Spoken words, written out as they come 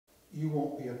You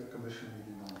won't be at the commission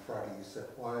meeting on Friday, you said.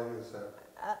 Why is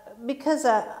that? Because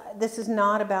this is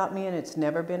not about me, and it's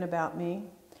never been about me.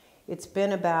 It's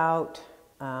been about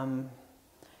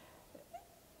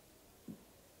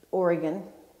Oregon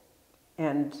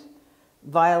and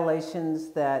violations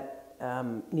that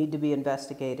need to be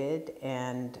investigated.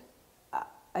 And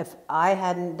if I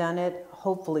hadn't done it,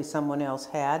 hopefully someone else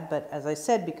had. But as I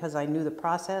said, because I knew the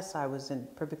process, I was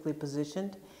perfectly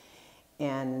positioned.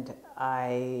 And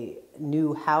I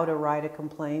knew how to write a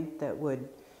complaint that would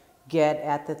get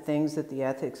at the things that the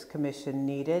Ethics Commission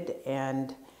needed.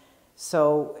 And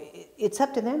so it's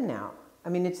up to them now. I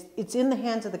mean, it's in the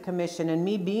hands of the commission, and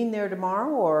me being there tomorrow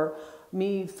or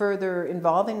me further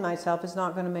involving myself is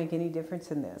not going to make any difference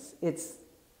in this.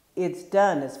 It's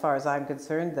done as far as I'm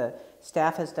concerned. The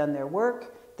staff has done their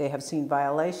work. They have seen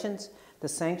violations. The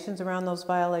sanctions around those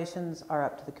violations are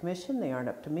up to the commission. They aren't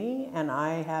up to me, and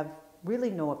I have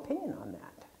really no opinion on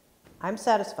that. I'm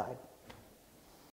satisfied.